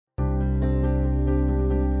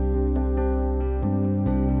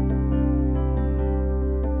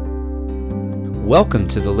Welcome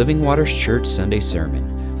to the Living Waters Church Sunday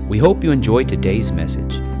Sermon. We hope you enjoyed today's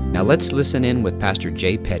message. Now let's listen in with Pastor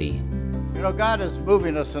Jay Petty. You know, God is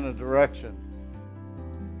moving us in a direction,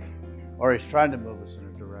 or He's trying to move us in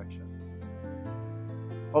a direction.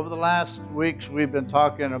 Over the last weeks, we've been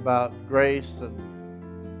talking about grace and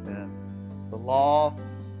the law.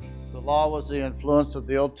 The law was the influence of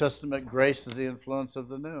the Old Testament. Grace is the influence of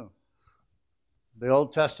the New. The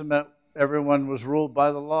Old Testament, everyone was ruled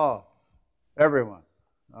by the law. Everyone.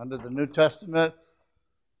 Under the New Testament,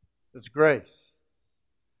 it's grace.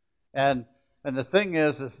 And the thing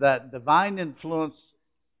is that divine influence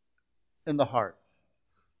in the heart.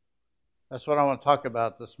 That's what I want to talk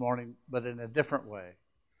about this morning, but in a different way.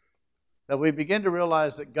 That we begin to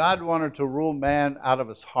realize that God wanted to rule man out of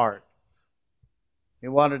his heart. He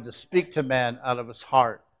wanted to speak to man out of his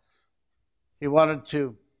heart. He wanted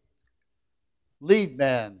to lead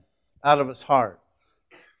man out of his heart,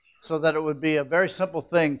 so that it would be a very simple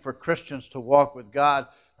thing for Christians to walk with God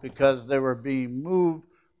because they were being moved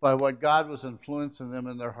by what God was influencing them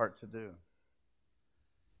in their heart to do.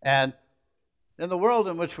 And in the world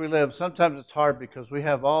in which we live, sometimes it's hard because we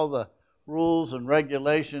have all the rules and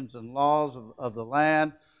regulations and laws of the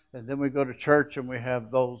land, and then we go to church and we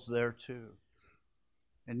have those there too.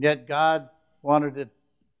 And yet God wanted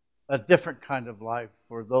a different kind of life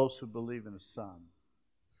for those who believe in His Son.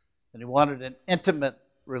 And He wanted an intimate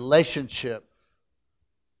relationship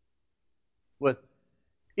with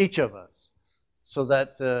each of us so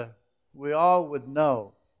that we all would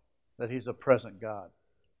know that He's a present God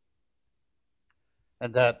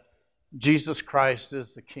and that Jesus Christ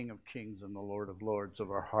is the King of Kings and the Lord of Lords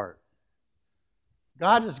of our heart.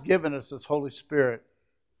 God has given us His Holy Spirit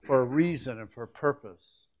for a reason and for a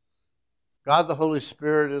purpose. God the Holy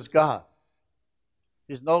Spirit is God.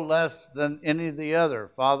 He's no less than any of the other,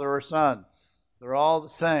 Father or Son. They're all the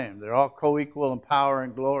same. They're all co-equal in power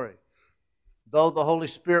and glory. Though the Holy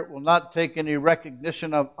Spirit will not take any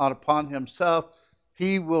recognition upon Himself,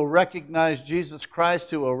 He will recognize Jesus Christ,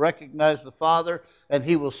 He will recognize the Father, and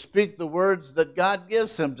He will speak the words that God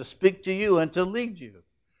gives Him to speak to you and to lead you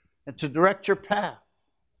and to direct your path.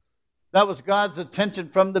 That was God's intention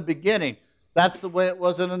from the beginning. That's the way it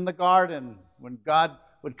was in the garden when God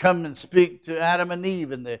would come and speak to Adam and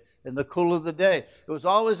Eve in the cool of the day. It was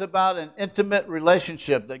always about an intimate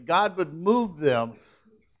relationship, that God would move them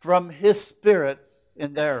from His Spirit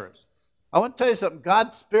in theirs. I want to tell you something.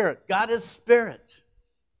 God's Spirit. God is Spirit.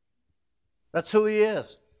 That's who He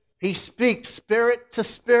is. He speaks spirit to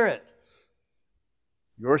spirit.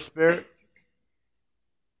 Your spirit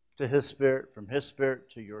to His Spirit, from His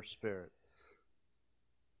Spirit to your spirit.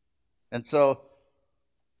 And so,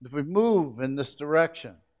 if we move in this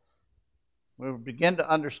direction, we begin to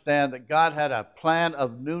understand that God had a plan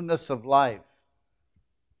of newness of life,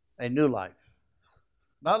 a new life.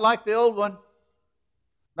 Not like the old one,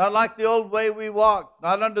 not like the old way we walked,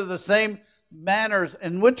 not under the same manners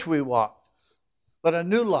in which we walked, but a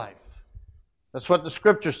new life. That's what the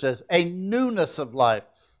Scripture says, a newness of life,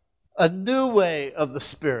 a new way of the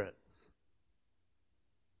Spirit.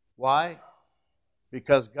 Why?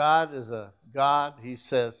 Because God is a God. He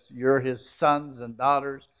says you're His sons and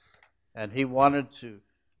daughters, and He wanted to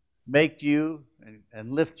make you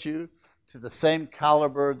and lift you to the same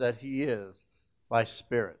caliber that He is by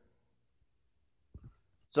Spirit.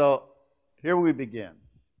 So here we begin.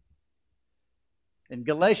 In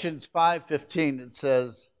Galatians 5:15 it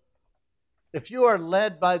says, if you are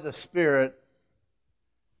led by the Spirit,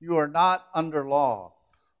 you are not under law.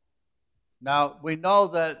 Now we know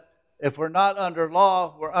that if we're not under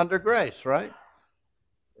law, we're under grace, right?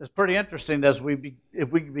 It's pretty interesting if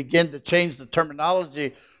we begin to change the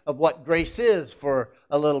terminology of what grace is for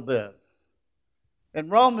a little bit. In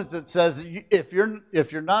Romans it says if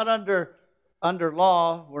you're not under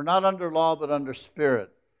law, we're not under law but under Spirit.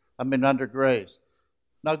 Under grace.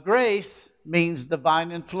 Now grace means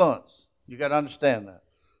divine influence. You got to understand that.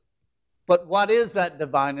 But what is that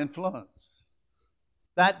divine influence?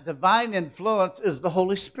 That divine influence is the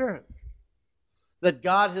Holy Spirit that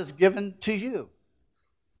God has given to you.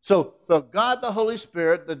 So the God, the Holy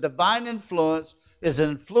Spirit, the divine influence is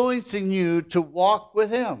influencing you to walk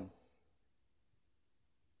with Him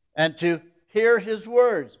and to hear His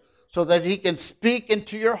words so that He can speak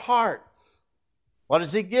into your heart. What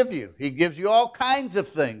does He give you? He gives you all kinds of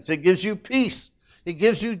things. He gives you peace. He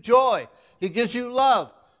gives you joy. He gives you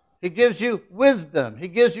love. He gives you wisdom. He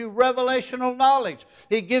gives you revelational knowledge.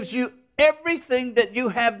 He gives you everything that you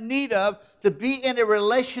have need of to be in a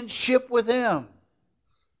relationship with Him.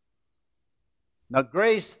 Now,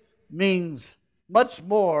 grace means much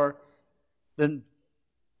more than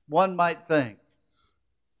one might think.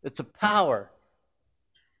 It's a power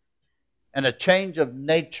and a change of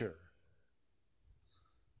nature.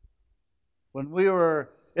 When we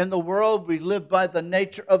were in the world, we lived by the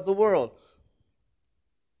nature of the world.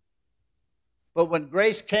 But when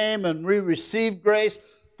grace came and we received grace,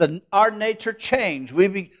 our nature changed.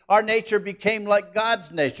 Our nature became like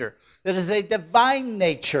God's nature. It is a divine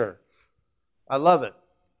nature. I love it.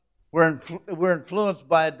 We're influenced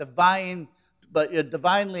by divinely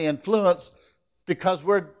influenced because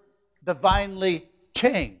we're divinely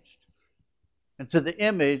changed into the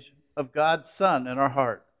image of God's Son in our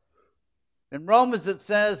heart. In Romans it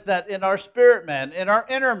says that in our spirit man, in our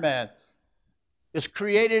inner man, is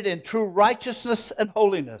created in true righteousness and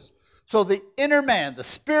holiness. So the inner man, the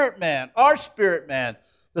spirit man, our spirit man,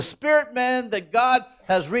 the spirit man that God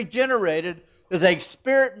has regenerated is a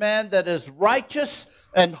spirit man that is righteous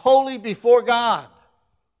and holy before God.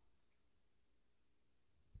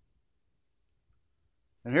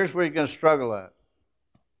 And here's where you're going to struggle at.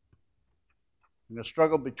 You're going to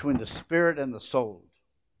struggle between the spirit and the soul.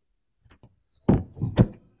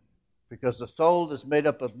 Because the soul is made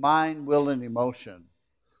up of mind, will, and emotion.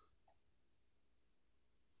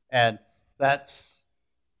 And that's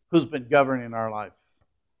who's been governing our life.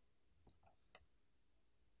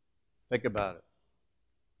 Think about it.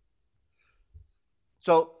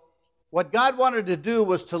 So, what God wanted to do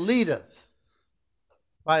was to lead us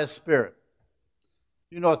by His Spirit.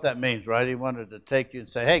 You know what that means, right? He wanted to take you and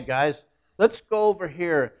say, hey guys, let's go over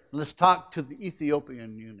here and let's talk to the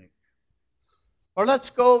Ethiopian eunuch. Or let's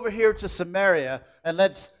go over here to Samaria and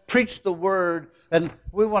let's preach the word and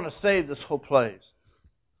we want to save this whole place.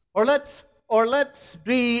 Or let's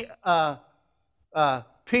be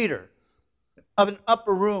Peter of an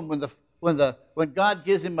upper room when God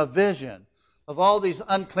gives him a vision of all these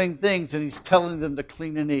unclean things and he's telling them to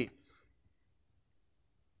clean and eat.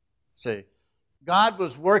 See, God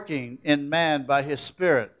was working in man by His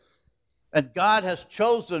Spirit. And God has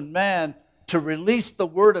chosen man to release the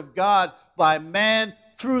Word of God by man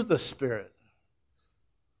through the Spirit.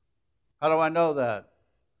 How do I know that?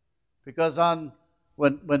 Because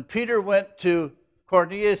when Peter went to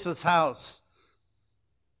Cornelius' house,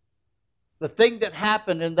 the thing that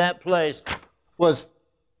happened in that place was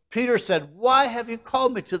Peter said, why have you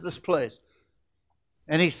called me to this place?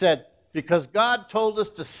 And he said, because God told us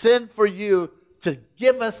to send for you to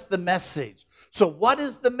give us the message. So what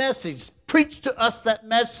is the message? Preach to us that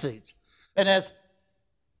message. And as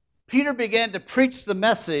Peter began to preach the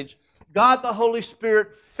message, God the Holy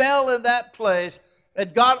Spirit fell in that place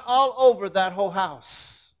and got all over that whole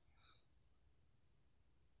house.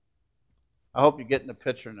 I hope you're getting the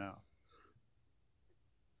picture now.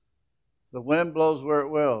 The wind blows where it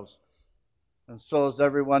wills, and so is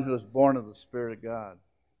everyone who is born of the Spirit of God.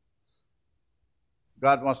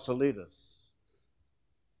 God wants to lead us.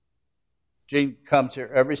 Gene comes here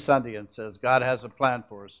every Sunday and says, God has a plan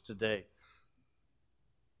for us today.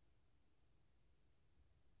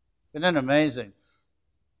 Isn't it amazing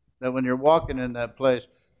that when you're walking in that place,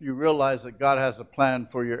 you realize that God has a plan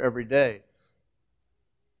for your every day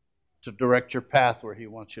to direct your path where He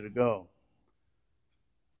wants you to go?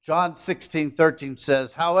 John 16:13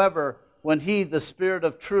 says, however, when He, the Spirit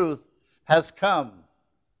of truth, has come,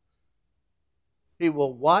 He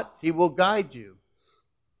will what? He will guide you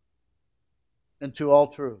into all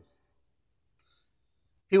truth.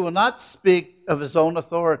 He will not speak of His own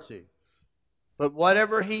authority, but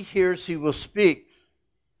whatever He hears, He will speak,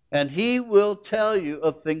 and He will tell you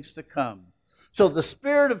of things to come. So the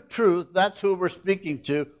Spirit of truth, that's who we're speaking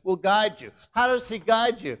to, will guide you. How does He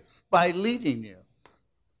guide you? By leading you.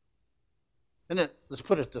 Let's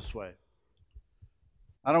put it this way.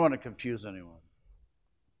 I don't want to confuse anyone.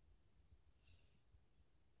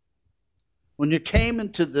 When you came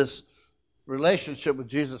into this relationship with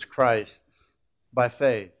Jesus Christ by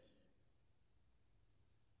faith,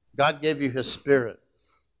 God gave you His Spirit.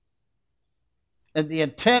 And the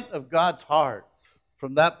intent of God's heart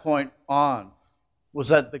from that point on was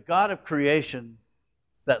that the God of creation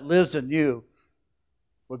that lives in you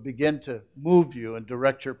would begin to move you and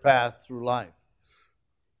direct your path through life.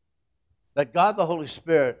 That God the Holy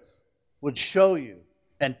Spirit would show you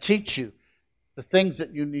and teach you the things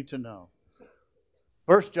that you need to know.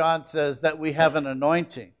 1 John says that we have an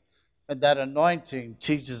anointing, and that anointing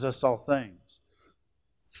teaches us all things.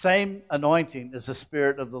 Same anointing is the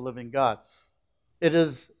Spirit of the living God. It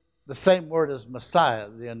is the same word as Messiah,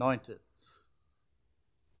 the anointed.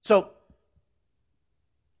 So,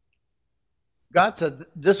 God said,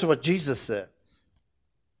 this is what Jesus said.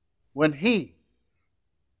 When He,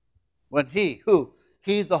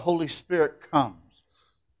 the Holy Spirit comes.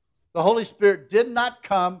 The Holy Spirit did not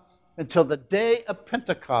come until the day of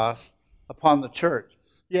Pentecost upon the church.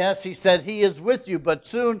 Yes, he said he is with you, but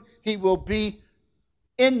soon he will be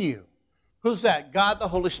in you. Who's that? God the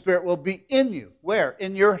Holy Spirit will be in you. Where?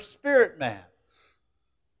 In your spirit man.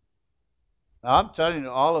 Now I'm telling you,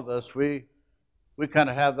 all of us, we kind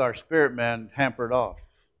of have our spirit man hampered off.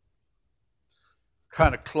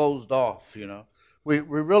 Kind of closed off, you know. We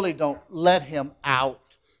really don't let him out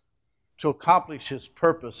to accomplish his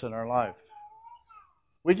purpose in our life.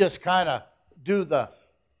 We just kind of do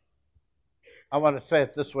I want to say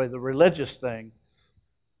it this way, the religious thing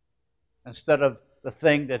instead of the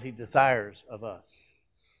thing that he desires of us.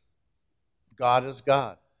 God is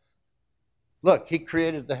God. Look, he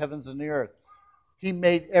created the heavens and the earth. He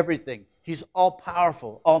made everything. He's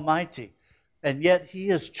all-powerful, almighty. And yet he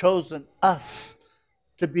has chosen us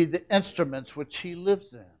to be the instruments which he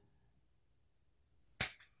lives in.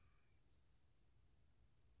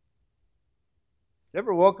 You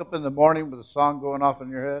ever woke up in the morning with a song going off in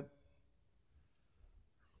your head?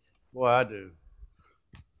 Boy, I do.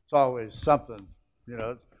 It's always something, you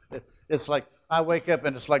know. It's like I wake up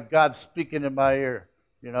and it's like God speaking in my ear.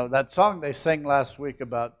 You know, that song they sang last week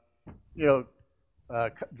about, you know,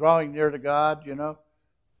 drawing near to God, you know.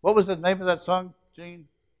 What was the name of that song, Gene?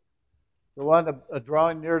 The one,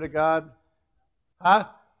 drawing near to God? Huh?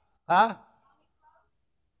 Huh?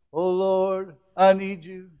 Oh, Lord, I need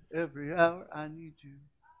you. Every hour I need you.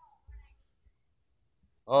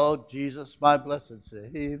 Oh, Jesus, my blessed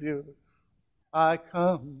Savior, I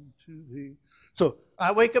come to thee. So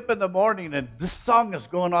I wake up in the morning and this song is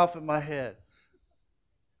going off in my head.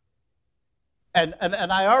 And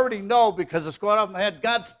I already know because it's going off in my head,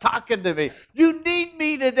 God's talking to me. You need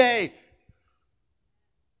me today.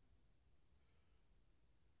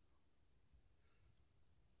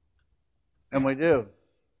 And we do.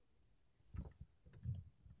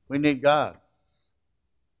 We need God.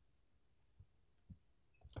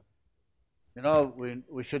 You know,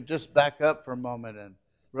 we should just back up for a moment and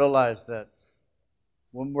realize that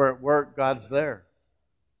when we're at work, God's there.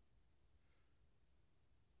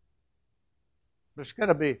 There's got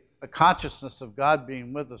to be a consciousness of God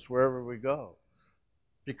being with us wherever we go,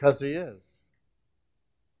 because he is.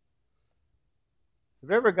 Have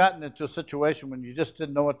you ever gotten into a situation when you just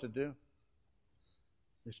didn't know what to do?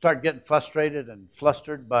 You start getting frustrated and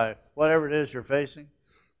flustered by whatever it is you're facing?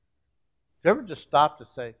 Have you ever just stop to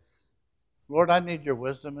say, Lord, I need your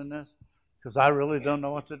wisdom in this because I really don't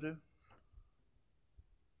know what to do?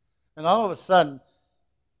 And all of a sudden,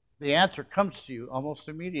 the answer comes to you almost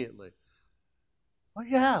immediately. Oh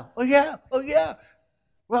yeah, oh yeah, oh yeah.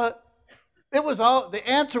 Well, the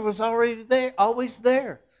answer was already there, always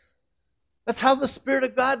there. That's how the Spirit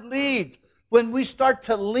of God leads. When we start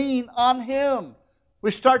to lean on him, we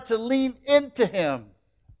start to lean into him.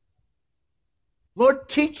 Lord,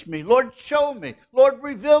 teach me. Lord, show me. Lord,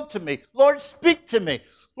 reveal to me. Lord, speak to me.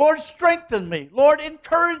 Lord, strengthen me. Lord,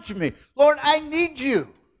 encourage me. Lord, I need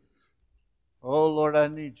you. Oh, Lord, I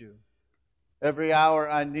need you. Every hour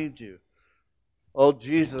I need you. Oh,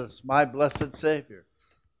 Jesus, my blessed Savior,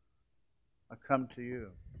 I come to you.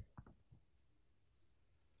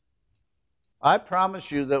 I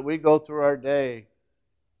promise you that we go through our day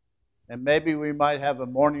and maybe we might have a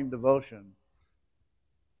morning devotion,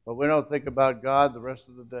 but we don't think about God the rest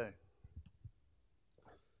of the day.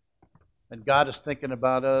 And God is thinking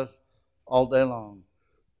about us all day long,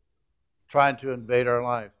 trying to invade our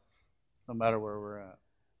life, no matter where we're at.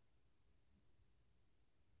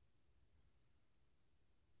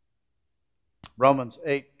 Romans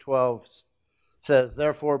 8:12 says,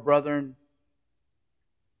 therefore, brethren,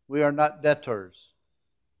 we are not debtors,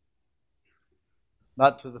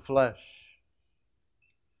 not to the flesh,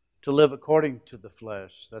 to live according to the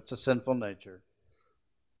flesh. That's a sinful nature.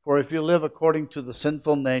 For if you live according to the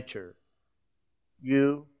sinful nature,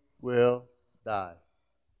 you will die.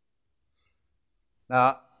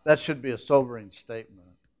 Now, that should be a sobering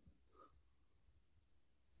statement,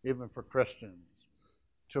 even for Christians,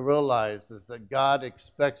 to realize is that God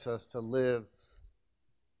expects us to live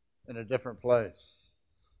in a different place.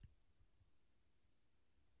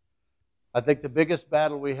 I think the biggest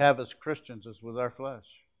battle we have as Christians is with our flesh.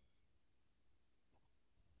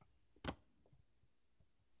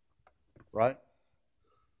 Right?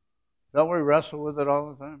 Don't we wrestle with it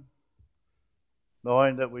all the time?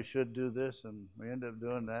 Knowing that we should do this and we end up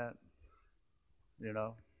doing that. You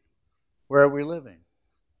know? Where are we living?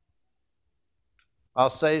 I'll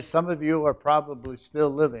say some of you are probably still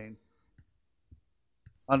living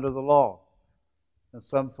under the law in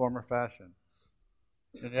some form or fashion.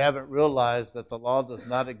 And you haven't realized that the law does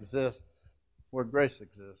not exist where grace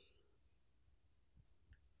exists.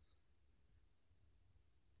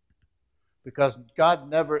 Because God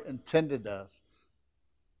never intended us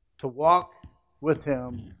to walk with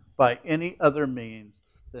Him by any other means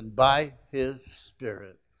than by His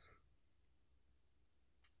Spirit.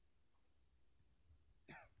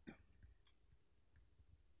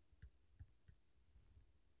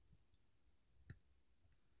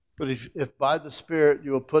 But if by the Spirit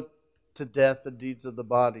you will put to death the deeds of the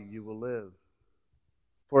body, you will live.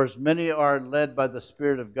 For as many are led by the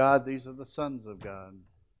Spirit of God, these are the sons of God.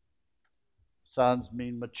 Sons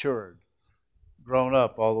mean matured, grown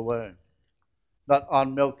up all the way. Not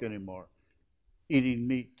on milk anymore. Eating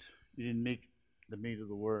meat, the meat of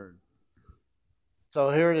the Word.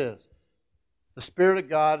 So here it is. The Spirit of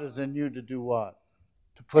God is in you to do what?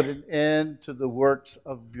 To put an end to the works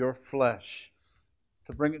of your flesh.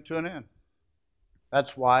 To bring it to an end.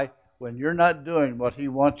 That's why when you're not doing what He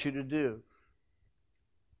wants you to do,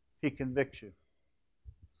 He convicts you.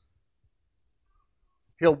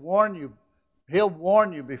 He'll warn you. He'll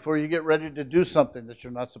warn you before you get ready to do something that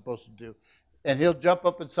you're not supposed to do. And He'll jump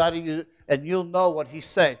up inside of you and you'll know what He's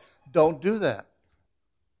saying. Don't do that.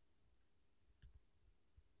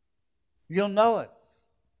 You'll know it.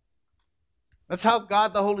 That's how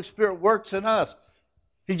God, the Holy Spirit, works in us.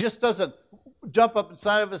 He just doesn't jump up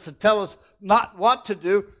inside of us and tell us not what to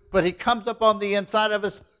do, but He comes up on the inside of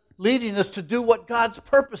us, leading us to do what God's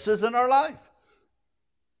purpose is in our life.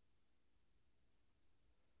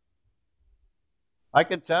 I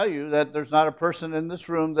can tell you that there's not a person in this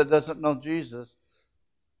room that doesn't know Jesus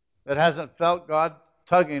that hasn't felt God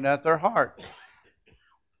tugging at their heart.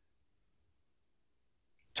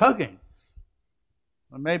 Tugging.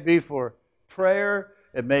 It may be for prayer.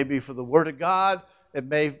 It may be for the Word of God. It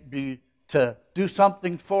may be to do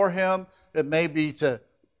something for Him. It may be to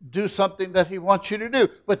do something that He wants you to do.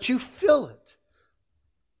 But you feel it.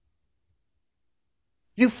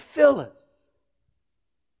 You feel it.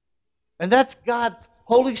 And that's God's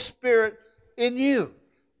Holy Spirit in you,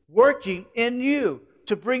 working in you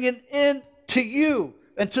to bring an end to you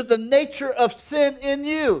and to the nature of sin in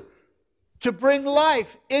you, to bring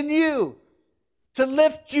life in you, to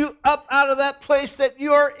lift you up out of that place that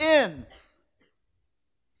you are in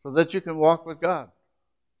so that you can walk with God.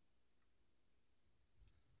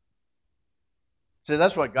 See,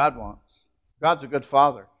 that's what God wants. God's a good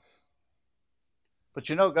Father. But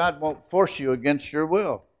you know, God won't force you against your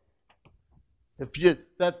will. If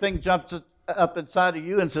that thing jumps up inside of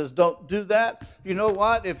you and says, don't do that, you know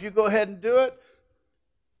what? If you go ahead and do it,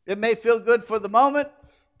 it may feel good for the moment,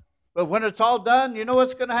 but when it's all done, you know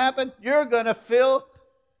what's going to happen? You're going to feel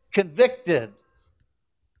convicted.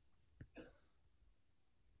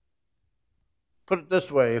 Put it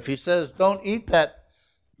this way, if He says, don't eat that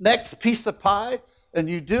next piece of pie, and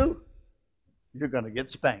you do, you're going to get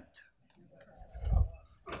spanked.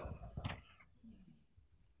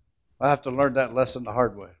 I have to learn that lesson the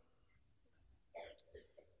hard way.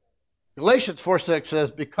 Galatians 4:6 says,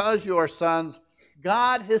 because you are sons,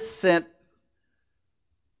 God has sent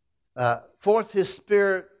forth His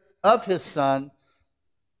Spirit of His Son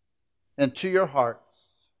into your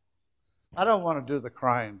hearts. I don't want to do the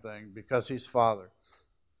crying thing because He's Father.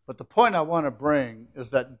 But the point I want to bring is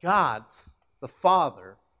that God, the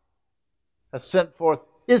Father, has sent forth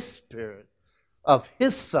His Spirit of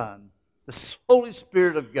His Son, the Holy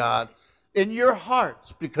Spirit of God, in your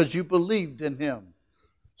hearts because you believed in Him.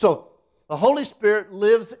 So the Holy Spirit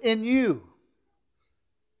lives in you.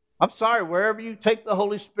 I'm sorry, wherever you take the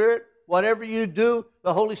Holy Spirit, whatever you do,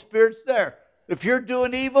 the Holy Spirit's there. If you're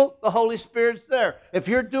doing evil, the Holy Spirit's there. If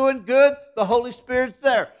you're doing good, the Holy Spirit's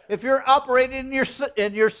there. If you're operating in your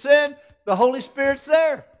sin, the Holy Spirit's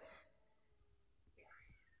there.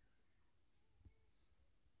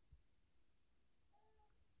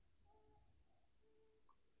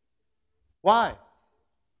 Why?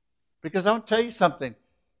 Because I'm going to tell you something.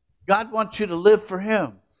 God wants you to live for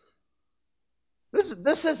Him.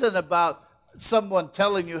 This isn't about someone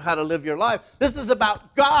telling you how to live your life. This is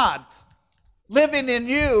about God living in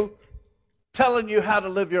you, telling you how to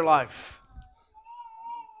live your life.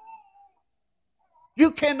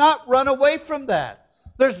 You cannot run away from that.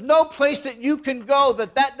 There's no place that you can go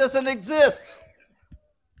that doesn't exist.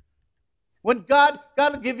 When God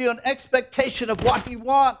will give you an expectation of what He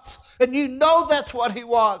wants, and you know that's what He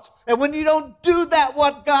wants. And when you don't do that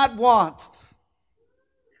what God wants,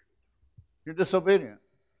 you're disobedient.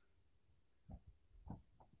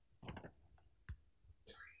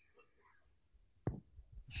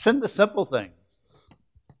 Send the simple things.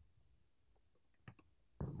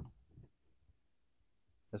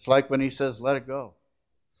 It's like when He says, let it go.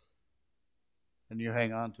 And you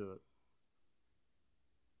hang on to it.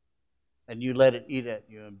 And you let it eat at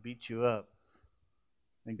you and beat you up.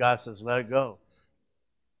 And God says, let it go.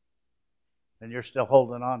 and you're still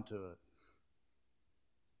holding on to it.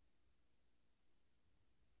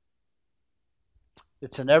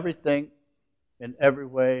 It's in everything, in every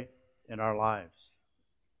way in our lives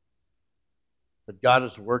that God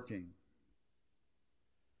is working.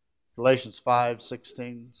 Galatians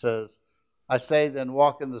 5:16 says, I say then,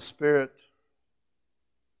 walk in the Spirit.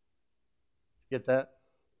 Get that?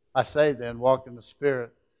 I say then, walk in the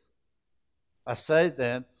Spirit. I say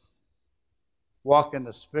then, walk in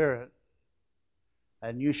the Spirit,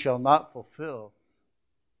 and you shall not fulfill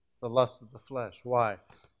the lust of the flesh. Why?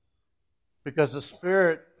 Because the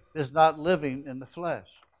Spirit is not living in the flesh.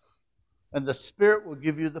 And the Spirit will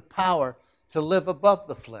give you the power to live above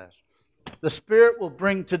the flesh. The Spirit will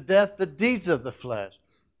bring to death the deeds of the flesh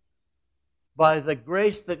by the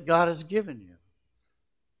grace that God has given you.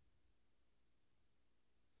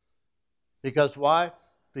 Because why?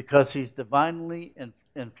 Because He's divinely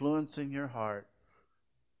influencing your heart.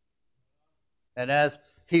 And as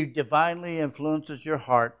He divinely influences your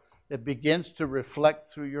heart, it begins to reflect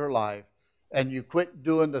through your life. And you quit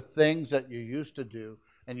doing the things that you used to do,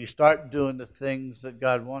 and you start doing the things that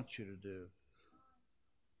God wants you to do.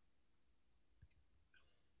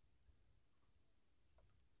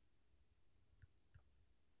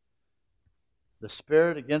 The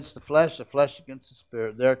Spirit against the flesh against the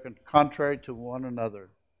Spirit. They're contrary to one another.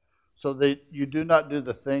 So that you do not do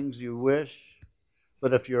the things you wish,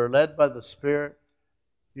 but if you are led by the Spirit,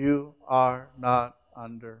 you are not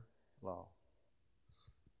under law.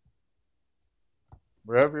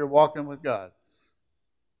 Wherever you're walking with God.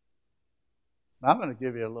 Now, I'm going to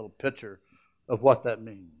give you a little picture of what that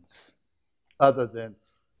means, other than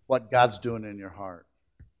what God's doing in your heart.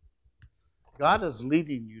 God is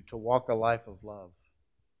leading you to walk a life of love.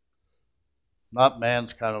 Not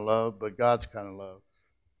man's kind of love, but God's kind of love.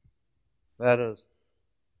 That is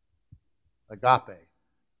agape.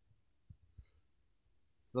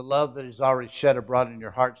 The love that He's already shed abroad in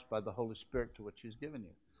your hearts by the Holy Spirit to which He's given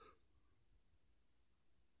you.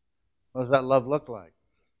 What does that love look like?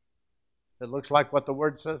 It looks like what the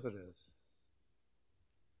Word says it is.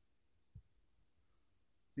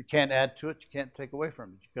 You can't add to it. You can't take away from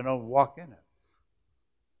it. You can only walk in it.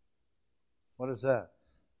 What is that?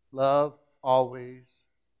 Love always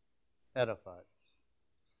edifies.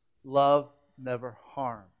 Love never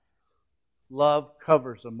harms. Love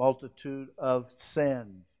covers a multitude of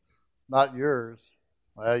sins. Not yours.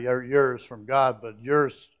 Well, you're yours from God, but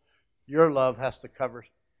your love has to cover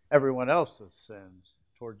everyone else's sins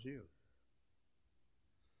towards you.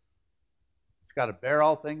 It's got to bear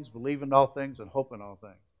all things, believe in all things, and hope in all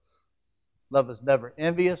things. Love is never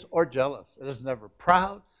envious or jealous. It is never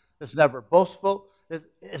proud. It's never boastful.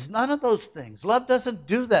 It's none of those things. Love doesn't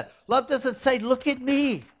do that. Love doesn't say, look at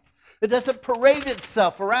me. It doesn't parade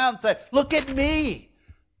itself around and say, look at me.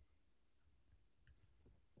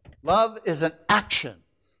 Love is an action.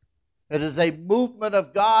 It is a movement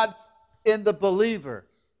of God in the believer.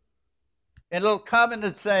 And it'll come in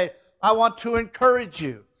and say, I want to encourage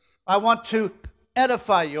you. I want to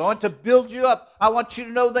edify you. I want to build you up. I want you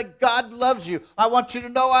to know that God loves you. I want you to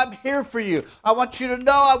know I'm here for you. I want you to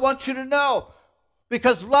know.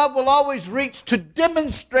 Because love will always reach to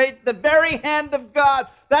demonstrate the very hand of God.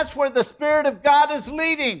 That's where the Spirit of God is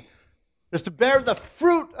leading, is to bear the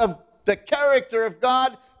fruit of the character of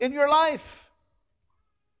God in your life.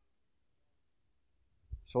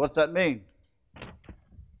 So what's that mean?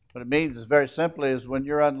 What it means is very simply is when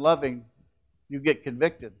you're unloving, you get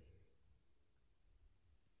convicted.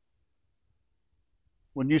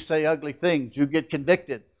 When you say ugly things, you get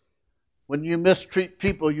convicted. When you mistreat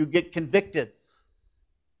people, you get convicted.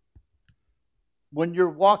 When you're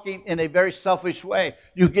walking in a very selfish way,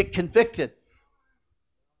 you get convicted.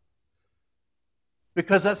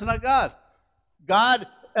 Because that's not God. God,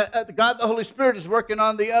 the Holy Spirit is working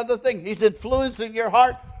on the other thing. He's influencing your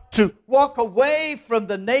heart to walk away from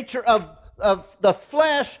the nature of the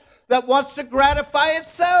flesh that wants to gratify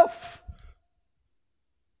itself.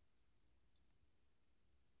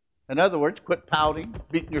 In other words, quit pouting,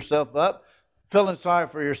 beating yourself up, feeling sorry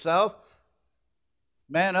for yourself.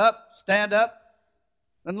 Man up, stand up,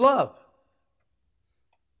 and love.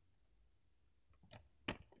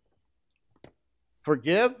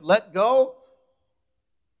 Forgive, let go.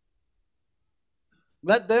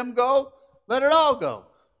 Let them go, let it all go.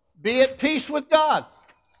 Be at peace with God.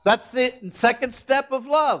 That's the second step of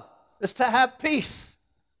love, is to have peace.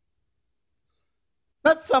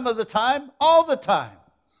 Not some of the time, all the time.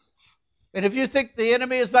 And if you think the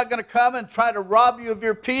enemy is not going to come and try to rob you of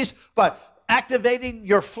your peace by activating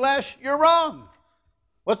your flesh, you're wrong.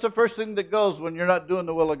 What's the first thing that goes when you're not doing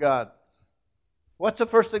the will of God? What's the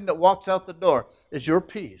first thing that walks out the door? Is your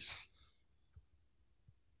peace.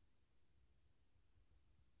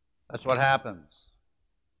 That's what happens.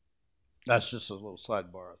 That's just a little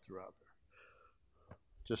sidebar I threw out there,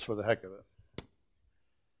 just for the heck of it.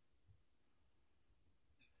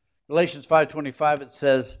 Galatians 5:25, it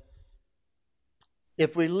says,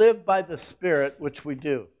 if we live by the Spirit, which we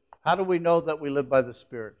do. How do we know that we live by the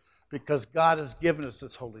Spirit? Because God has given us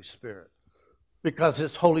His Holy Spirit. Because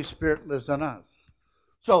His Holy Spirit lives in us.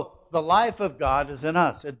 So the life of God is in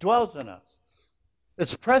us. It dwells in us.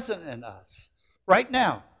 It's present in us right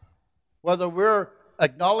now. Whether we're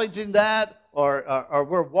acknowledging that or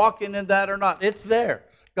we're walking in that or not, it's there.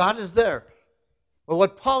 God is there. But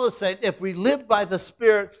what Paul is saying, if we live by the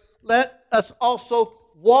Spirit, let us also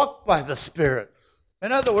walk by the Spirit.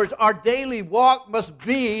 In other words, our daily walk must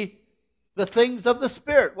be the things of the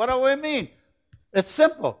Spirit. What do I mean? It's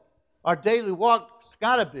simple. Our daily walk's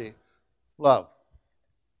got to be love.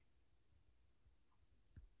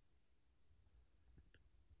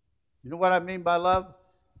 You know what I mean by love?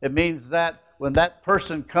 It means that when that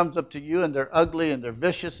person comes up to you and they're ugly and they're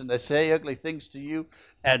vicious and they say ugly things to you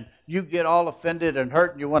and you get all offended and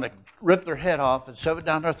hurt and you want to rip their head off and shove it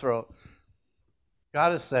down their throat,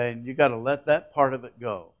 God is saying you got to let that part of it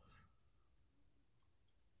go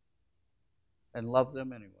and love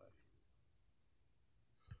them anyway.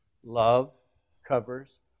 Love covers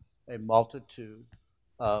a multitude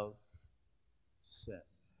of sin.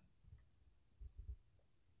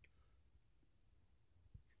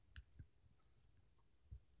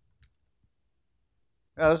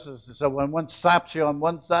 So when one slaps you on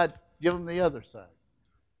one side, give them the other side.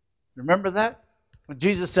 Remember that? When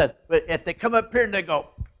Jesus said, if they come up here and they go,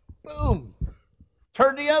 boom,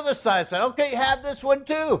 turn the other side. Say, okay, have this one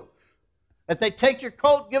too. If they take your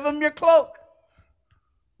coat, give them your cloak.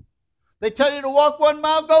 They tell you to walk 1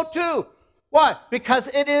 mile, go 2. Why? Because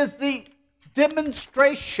it is the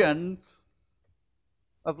demonstration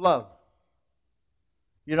of love.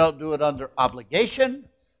 You don't do it under obligation.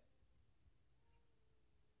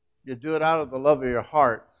 You do it out of the love of your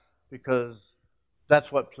heart because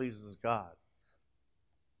that's what pleases God.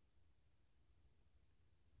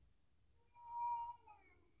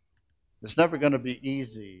 It's never going to be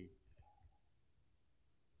easy,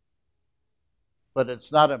 but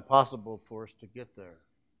it's not impossible for us to get there.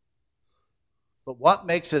 But what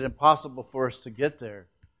makes it impossible for us to get there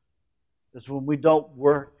is when we don't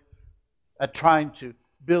work at trying to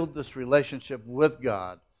build this relationship with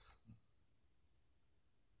God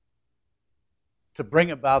to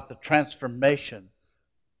bring about the transformation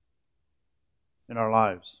in our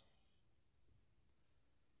lives.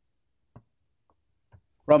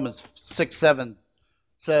 Romans 6:7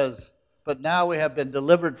 says, but now we have been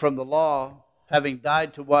delivered from the law, having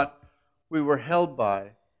died to what we were held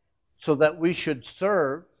by, so that we should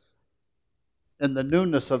serve in the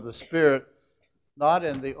newness of the Spirit, not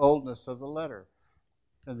in the oldness of the letter.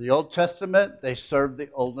 In the Old Testament, they served the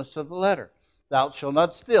oldness of the letter. Thou shalt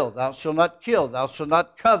not steal, thou shalt not kill, thou shalt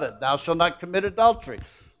not covet, thou shalt not commit adultery.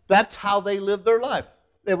 That's how they lived their life.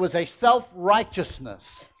 It was a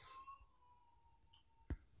self-righteousness.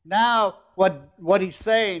 Now, what he's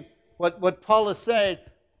saying, what Paul is saying,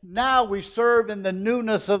 now we serve in the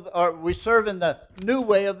newness of, or we serve in the new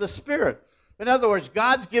way of the Spirit. In other words,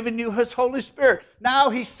 God's given you His Holy Spirit. Now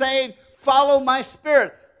He's saying, follow my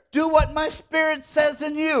Spirit. Do what my Spirit says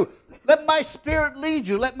in you. Let my Spirit lead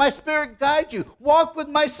you. Let my Spirit guide you. Walk with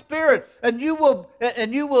my Spirit, and you will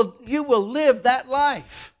live that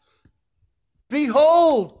life.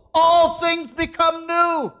 Behold, all things become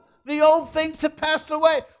new. The old things have passed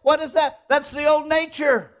away. What is that? That's the old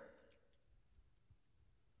nature.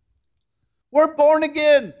 We're born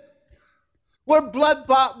again. We're blood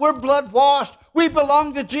bought. We're blood washed. We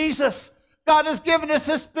belong to Jesus. God has given us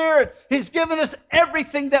His Spirit. He's given us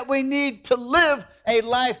everything that we need to live a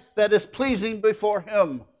life that is pleasing before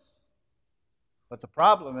Him. But the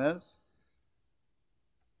problem is,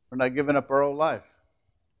 we're not giving up our old life.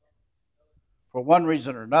 For one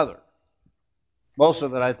reason or another. Most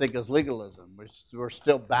of it, I think, is legalism. We're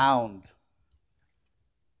still bound.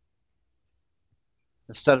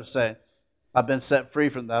 Instead of saying, I've been set free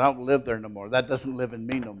from that. I don't live there no more. That doesn't live in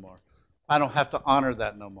me no more. I don't have to honor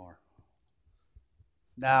that no more.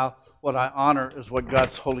 Now, what I honor is what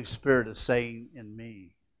God's Holy Spirit is saying in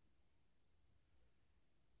me.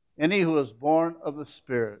 Any who is born of the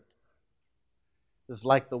Spirit is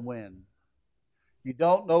like the wind. You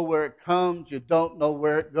don't know where it comes. You don't know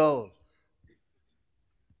where it goes.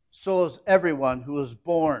 So is everyone who is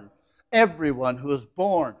born. Everyone who is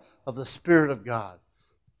born of the Spirit of God.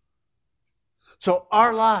 So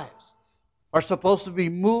our lives are supposed to be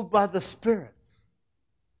moved by the Spirit.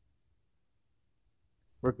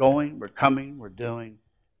 We're going, we're coming, we're doing.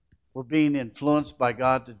 We're being influenced by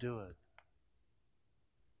God to do it.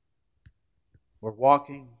 We're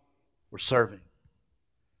walking, we're serving.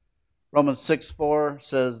 Romans 6:4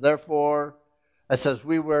 says,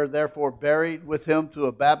 we were therefore buried with him to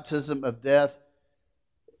a baptism of death,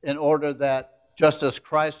 in order that just as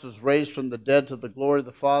Christ was raised from the dead to the glory of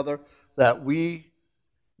the Father, that we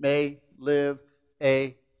may live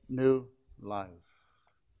a new life.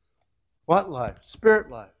 What life? Spirit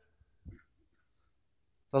life.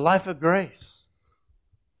 The life of grace.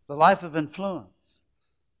 The life of influence.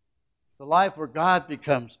 The life where God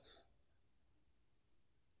becomes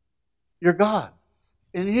your God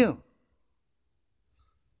in you.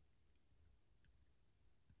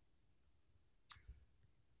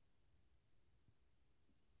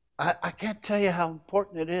 I can't tell you how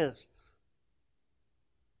important it is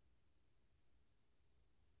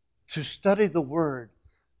to study the Word,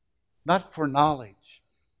 not for knowledge,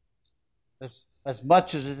 as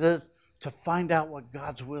much as it is to find out what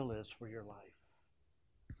God's will is for your life.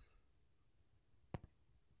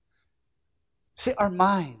 See, our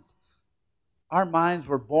minds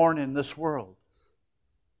were born in this world.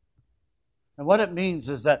 And what it means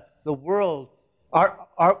is that the world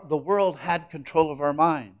had control of our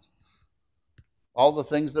minds. All the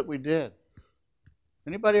things that we did.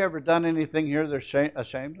 Anybody ever done anything here they're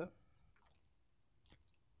ashamed of?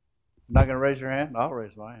 Not going to raise your hand? I'll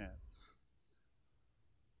raise my hand.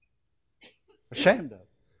 Ashamed of.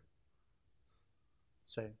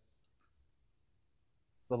 See,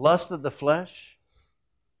 the lust of the flesh,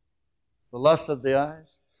 the lust of the eyes,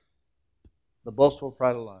 the boastful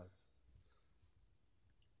pride of life.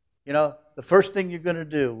 You know, the first thing you're going to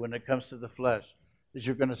do when it comes to the flesh is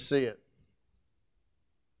you're going to see it.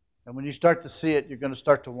 And when you start to see it, you're going to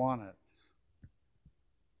start to want it.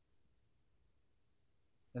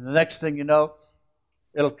 And the next thing you know,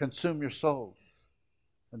 it'll consume your soul.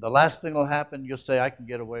 And the last thing will happen, you'll say, I can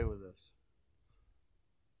get away with this.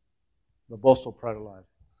 The boastful pride of life.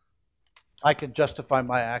 I can justify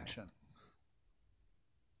my action.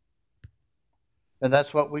 And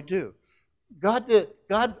that's what we do.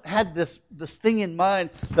 God had this thing in mind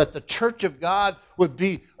that the church of God would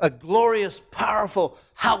be a glorious, powerful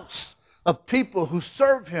house of people who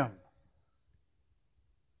serve Him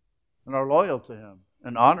and are loyal to Him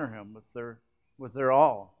and honor Him with their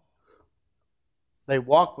all. They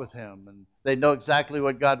walk with Him and they know exactly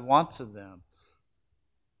what God wants of them.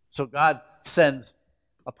 So God sends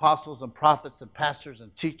apostles and prophets and pastors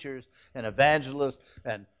and teachers and evangelists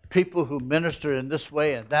and people who minister in this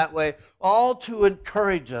way and that way, all to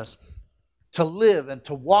encourage us to live and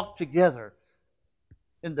to walk together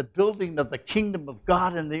in the building of the kingdom of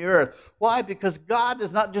God in the earth. Why? Because God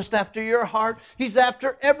is not just after your heart, He's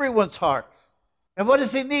after everyone's heart. And what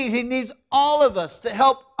does He need? He needs all of us to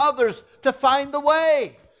help others to find the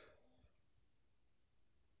way.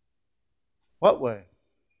 What way?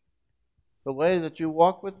 The way that you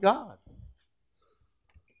walk with God.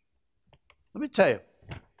 Let me tell you,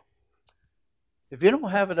 if you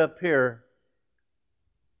don't have it up here,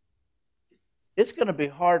 it's going to be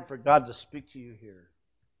hard for God to speak to you here.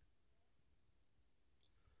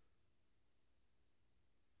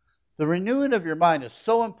 The renewing of your mind is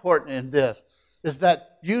so important in this, is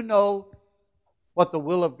that you know what the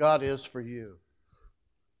will of God is for you.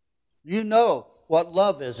 You know what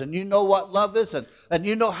love is, and you know what love isn't, and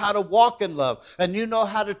you know how to walk in love, and you know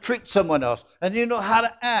how to treat someone else, and you know how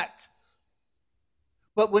to act.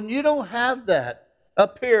 But when you don't have that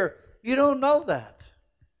up here, you don't know that.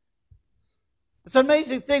 It's an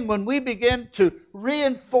amazing thing when we begin to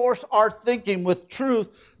reinforce our thinking with truth,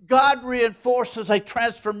 God reinforces a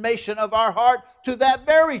transformation of our heart to that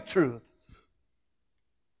very truth.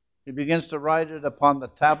 He begins to write it upon the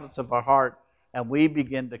tablets of our heart, and we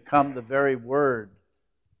begin to come the very word,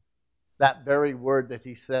 that very word that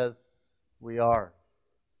He says we are.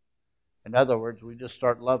 In other words, we just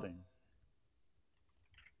start loving.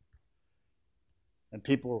 And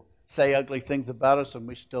people say ugly things about us, and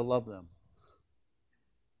we still love them.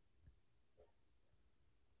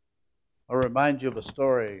 I'll remind you of a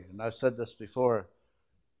story, and I've said this before,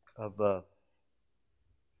 of a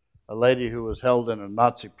lady who was held in a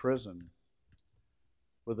Nazi prison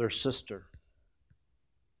with her sister.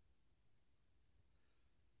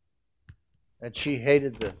 And she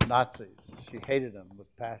hated the Nazis. She hated them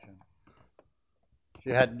with passion.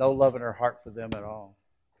 She had no love in her heart for them at all.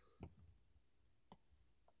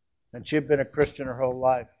 And she had been a Christian her whole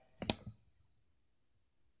life.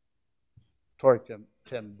 Tori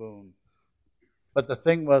Ten Boom. But the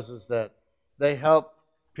thing was that they helped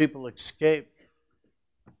people escape.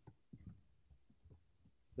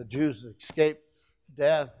 The Jews escaped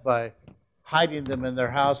death by hiding them in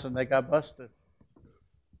their house, and they got busted.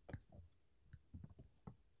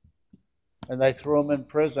 And they threw them in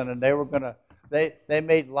prison, and they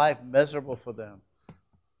made life miserable for them.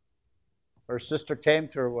 Her sister came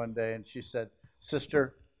to her one day, and she said,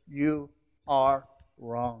 "Sister, you are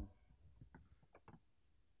wrong.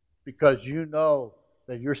 Because you know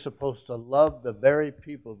that you're supposed to love the very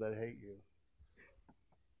people that hate you.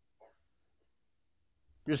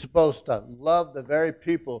 You're supposed to love the very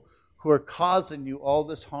people who are causing you all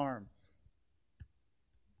this harm."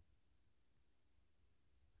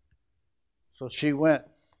 So she went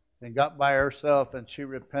and got by herself, and she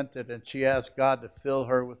repented, and she asked God to fill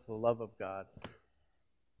her with the love of God.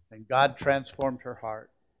 And God transformed her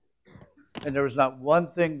heart. And there was not one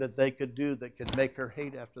thing that they could do that could make her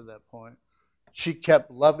hate after that point. She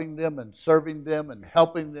kept loving them and serving them and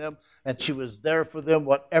helping them, and she was there for them,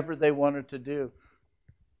 whatever they wanted to do.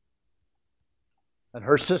 And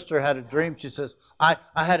her sister had a dream. She says, I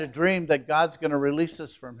had a dream that God's going to release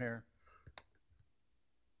us from here.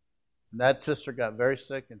 And that sister got very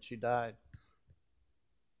sick and she died.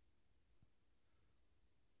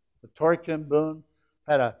 But Tori Kim Boone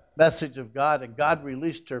had a message of God, and God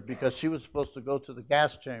released her because she was supposed to go to the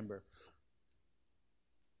gas chamber.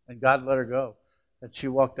 And God let her go. And she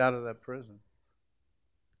walked out of that prison.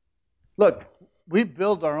 Look, we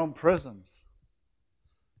build our own prisons.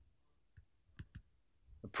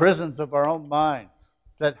 The prisons of our own mind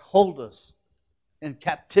that hold us in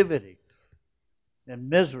captivity, in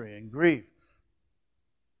misery and grief.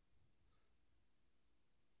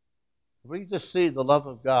 If we just see the love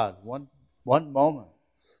of God, one moment,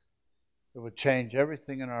 it would change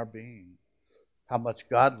everything in our being. How much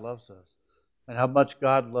God loves us, and how much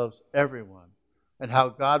God loves everyone, and how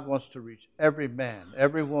God wants to reach every man,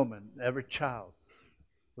 every woman, every child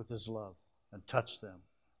with His love and touch them.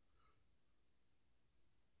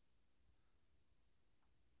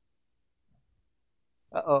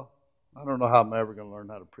 I don't know how I'm ever going to learn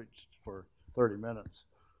how to preach for 30 minutes.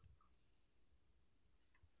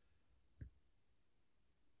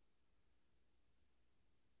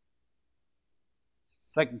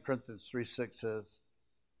 Second Corinthians 3:6 says,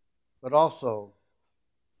 "But also,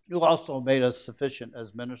 you also made us sufficient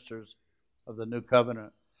as ministers of the new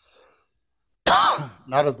covenant,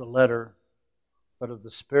 not of the letter, but of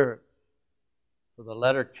the Spirit. For the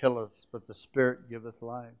letter killeth, but the Spirit giveth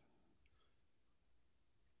life."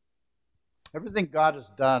 Everything God has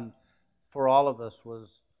done for all of us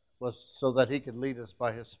was so that He could lead us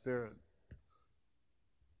by His Spirit.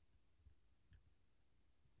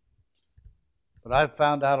 But I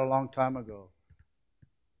found out a long time ago,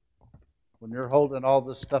 when you're holding all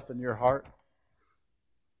this stuff in your heart,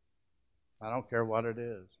 I don't care what it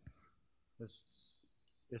is,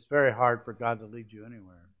 it's very hard for God to lead you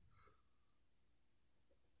anywhere.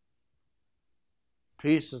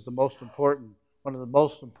 Peace is one of the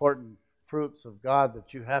most important fruits of God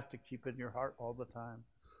that you have to keep in your heart all the time.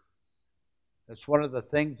 It's one of the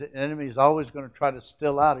things that the enemy is always going to try to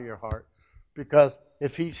steal out of your heart, because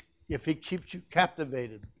if he keeps you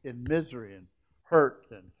captivated in misery and hurt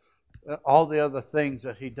and all the other things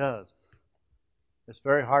that he does, it's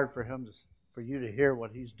very hard for you to hear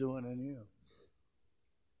what he's doing in you.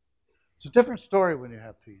 It's a different story when you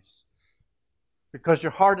have peace, because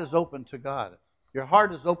your heart is open to God. Your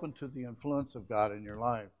heart is open to the influence of God in your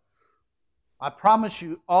life. I promise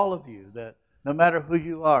you, all of you, that no matter who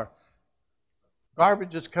you are,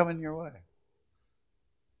 garbage is coming your way.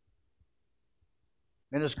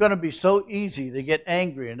 And it's going to be so easy to get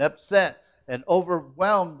angry and upset and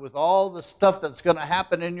overwhelmed with all the stuff that's going to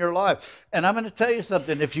happen in your life. And I'm going to tell you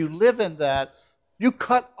something. If you live in that, you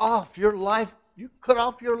cut off your life. You cut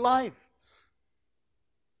off your life.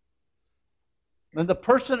 And the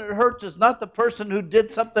person that hurts is not the person who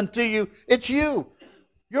did something to you. It's you.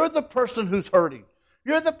 You're the person who's hurting.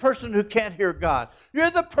 You're the person who can't hear God. You're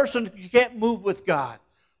the person who can't move with God,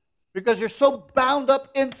 because you're so bound up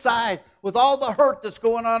inside with all the hurt that's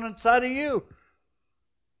going on inside of you.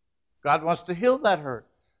 God wants to heal that hurt.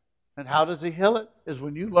 And how does He heal it? Is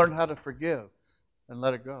when you learn how to forgive and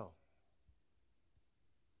let it go.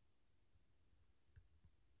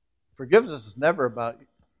 Forgiveness is never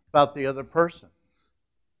about the other person.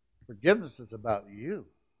 Forgiveness is about you.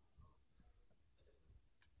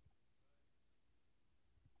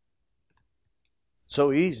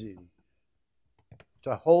 So easy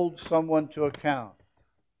to hold someone to account.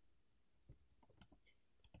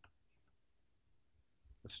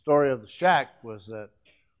 The story of the shack was that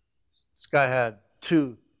this guy had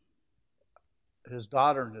his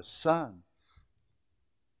daughter and his son,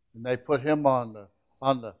 and they put him on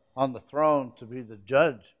the throne to be the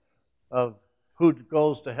judge of who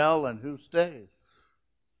goes to hell and who stays.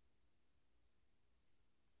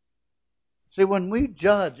 See, when we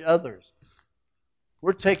judge others,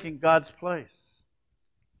 we're taking God's place.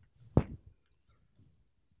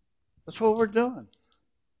 That's what we're doing.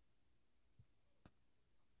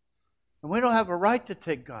 And we don't have a right to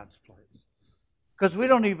take God's place because we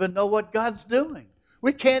don't even know what God's doing.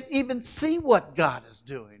 We can't even see what God is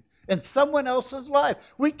doing in someone else's life.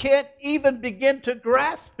 We can't even begin to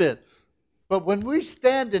grasp it. But when we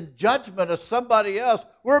stand in judgment of somebody else,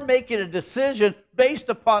 we're making a decision based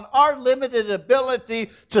upon our limited ability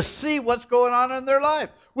to see what's going on in their life.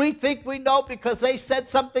 We think we know because they said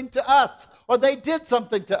something to us or they did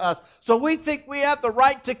something to us. So we think we have the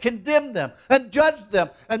right to condemn them and judge them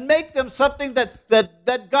and make them something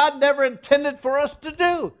that God never intended for us to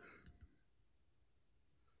do.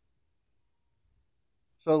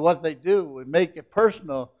 So what they do, we make it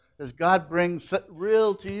personal, as God brings it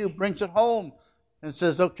real to you, brings it home, and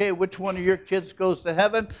says, okay, which one of your kids goes to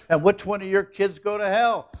heaven and which one of your kids go to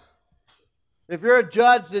hell? If you're a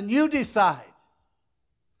judge, then you decide.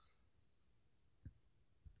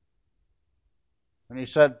 And he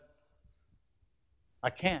said,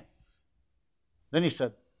 I can't. Then he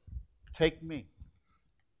said, take me.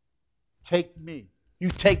 Take me. You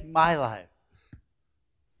take my life.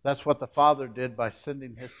 That's what the Father did by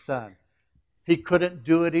sending His Son. He couldn't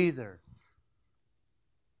do it either.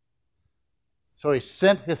 So He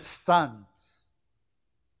sent His Son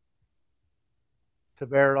to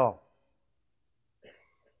bear it all.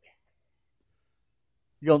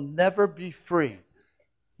 You'll never be free.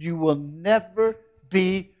 You will never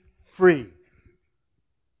be free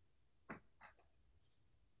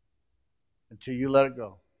until you let it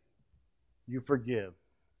go. You forgive.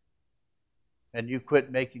 And you quit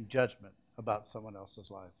making judgment about someone else's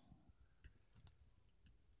life.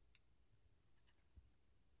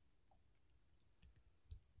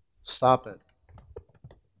 Stop it.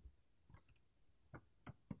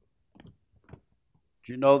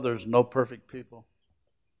 Do you know there's no perfect people?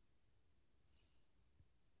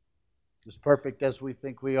 As perfect as we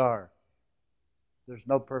think we are, there's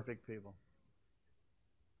no perfect people.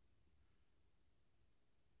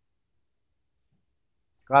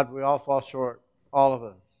 God, we all fall short, all of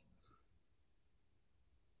us.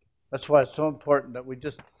 That's why it's so important that we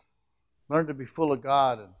just learn to be full of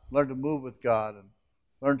God and learn to move with God and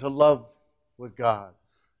learn to love with God.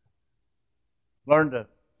 Learn to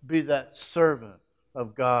be that servant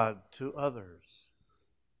of God to others.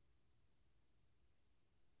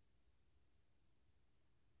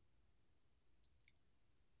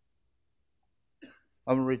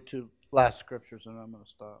 I'm going to read two last scriptures and I'm going to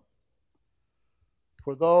stop.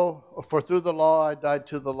 For through the law I died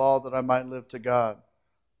to the law that I might live to God.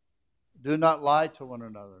 Do not lie to one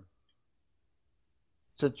another,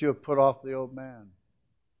 since you have put off the old man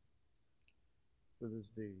with his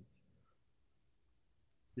deeds.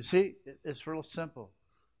 You see, it's real simple.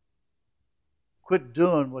 Quit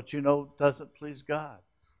doing what you know doesn't please God.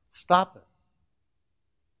 Stop it.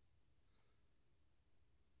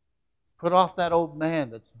 Put off that old man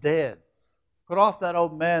that's dead. Put off that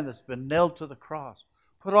old man that's been nailed to the cross.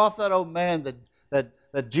 Put off that old man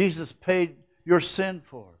that Jesus paid your sin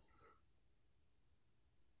for.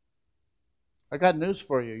 I got news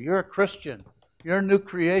for you. You're a Christian. You're a new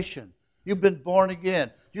creation. You've been born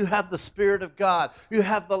again. You have the Spirit of God. You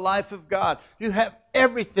have the life of God. You have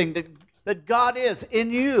everything that God is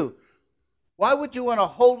in you. Why would you want to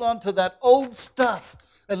hold on to that old stuff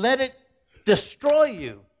and let it destroy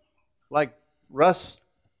you like rust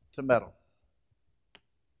to metal?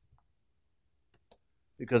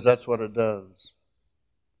 Because that's what it does.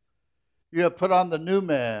 You have put on the new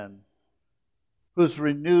man, who's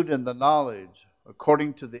renewed in the knowledge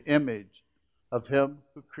according to the image of Him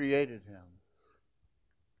who created him.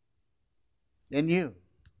 In you.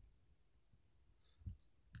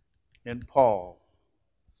 In Paul.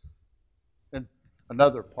 In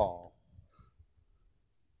another Paul.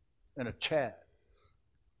 In a Chad.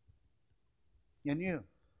 In you.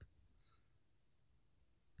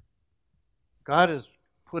 God has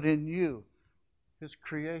put in you His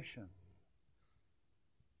creation.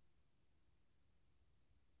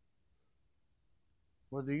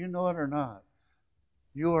 Whether you know it or not,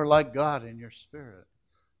 you are like God in your spirit.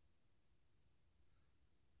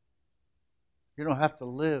 You don't have to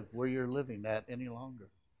live where you're living at any longer.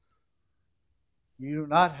 You do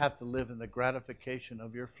not have to live in the gratification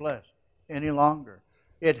of your flesh any longer.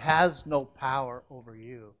 It has no power over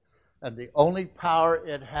you. And the only power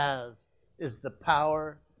it has is the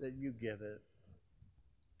power that you give it.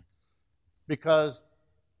 Because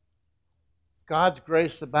God's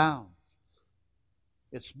grace abounds.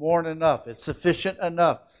 It's more than enough. It's sufficient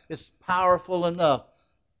enough. It's powerful enough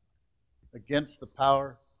against the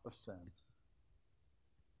power of sin.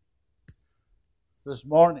 This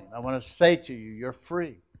morning, I want to say to you, you're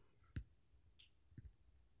free.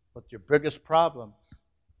 But your biggest problem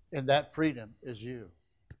in that freedom is you.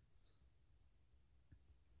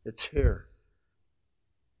 It's here.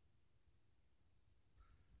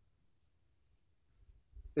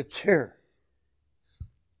 It's here.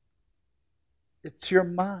 It's your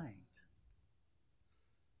mind.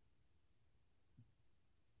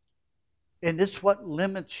 And it's what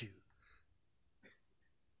limits you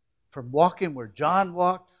from walking where John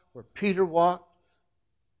walked, where Peter walked,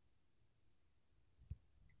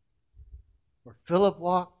 where Philip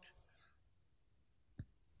walked.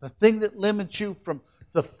 The thing that limits you from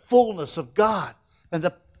the fullness of God and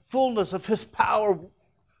the fullness of His power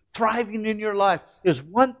thriving in your life is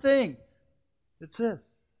one thing. It's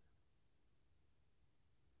this.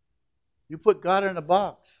 You put God in a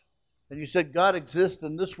box. And you said God exists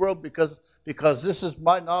in this world because this is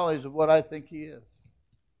my knowledge of what I think He is.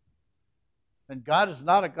 And God is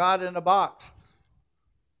not a God in a box.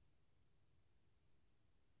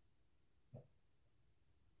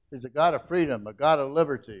 He's a God of freedom, a God of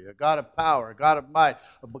liberty, a God of power, a God of might,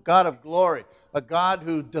 a God of glory, a God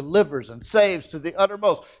who delivers and saves to the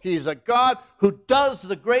uttermost. He's a God who does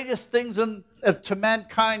the greatest things to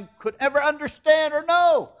mankind could ever understand or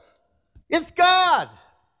know. It's God.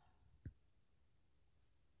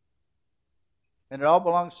 And it all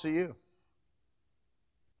belongs to you.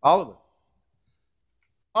 All of it.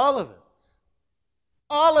 All of it.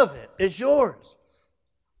 All of it is yours.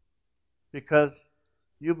 Because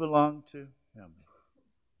you belong to Him.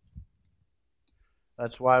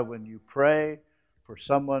 That's why when you pray for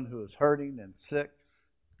someone who is hurting and sick,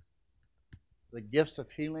 the gifts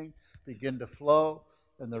of healing begin to flow.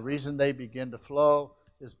 And the reason they begin to flow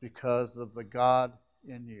is because of the God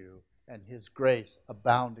in you and His grace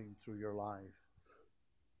abounding through your life.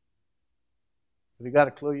 Have you got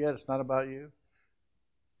a clue yet? It's not about you.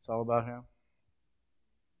 It's all about Him.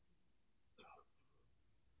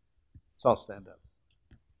 Let's all stand up.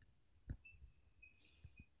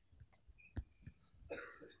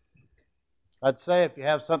 I'd say if you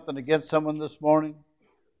have something against someone this morning,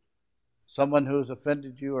 someone who's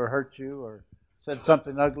offended you or hurt you or said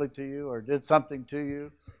something ugly to you or did something to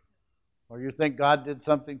you, or you think God did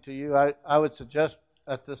something to you, I would suggest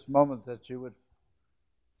at this moment that you would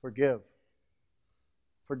forgive.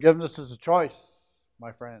 Forgiveness is a choice,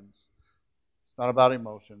 my friends. It's not about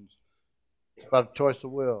emotions. It's about a choice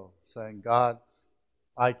of will, saying, God,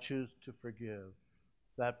 I choose to forgive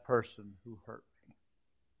that person who hurt me.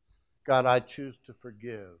 God, I choose to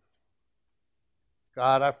forgive.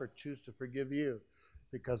 God, I choose to forgive you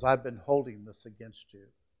because I've been holding this against you.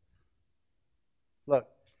 Look,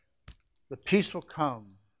 the peace will come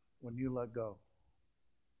when you let go.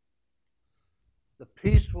 The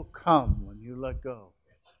peace will come when you let go.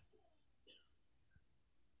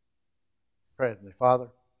 Pray with me, Father,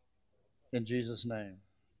 in Jesus' name.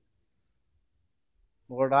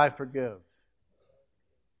 Lord, I forgive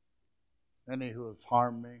any who has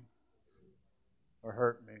harmed me or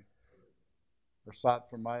hurt me or sought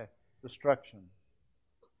for my destruction.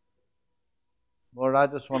 Lord, I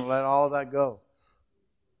just want to let all of that go.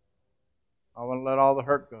 I want to let all the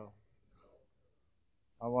hurt go.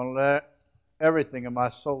 I want to let everything in my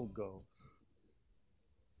soul go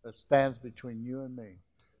that stands between you and me.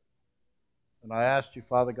 And I ask you,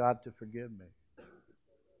 Father God, to forgive me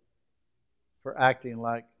for acting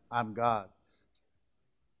like I'm God,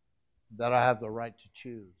 that I have the right to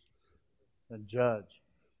choose and judge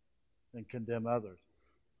and condemn others.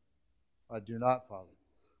 I do not, Father.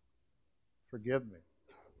 Forgive me.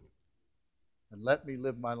 And let me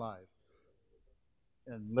live my life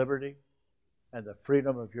in liberty and the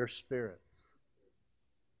freedom of your Spirit.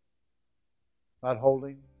 Not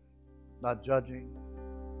holding, not judging,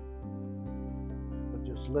 but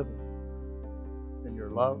just living in your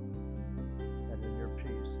love and in your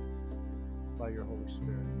peace by your Holy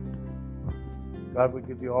Spirit. God, we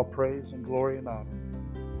give you all praise and glory and honor.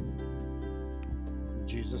 In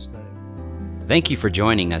Jesus' name. Thank you for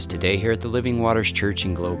joining us today here at the Living Waters Church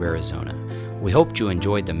in Globe, Arizona. We hope you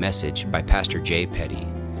enjoyed the message by Pastor Jay Petty.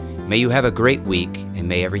 May you have a great week, and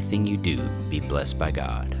may everything you do be blessed by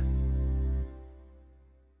God.